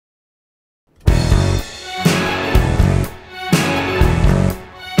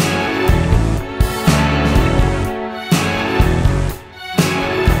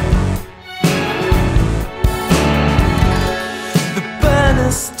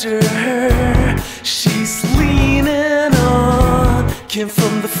after her. She's leaning on, came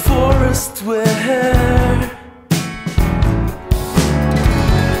from the forest where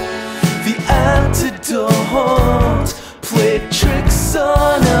the antidote played tricks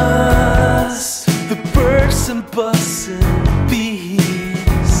on us, the birds and buzzing bees.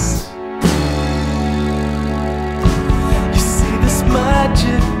 You see this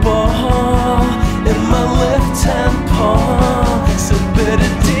magic ball in my left hand palm, some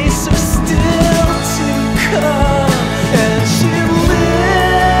better days are still to come. And you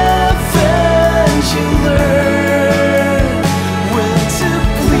live and you learn when to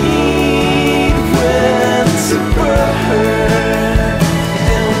bleed, when to burn.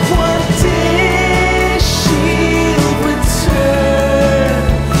 And one day she'll return,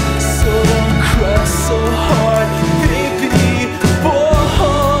 so don't cry so hard, baby boy.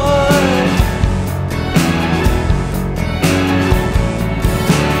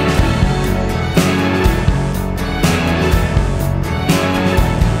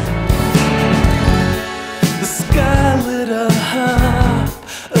 The sky lit up,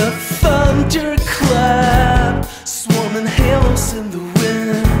 a thunderclap, swarming halos in the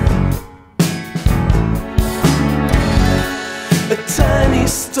wind. A tiny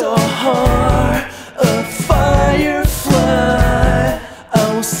star, a firefly, I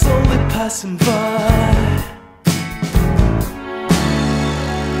was slowly passing by.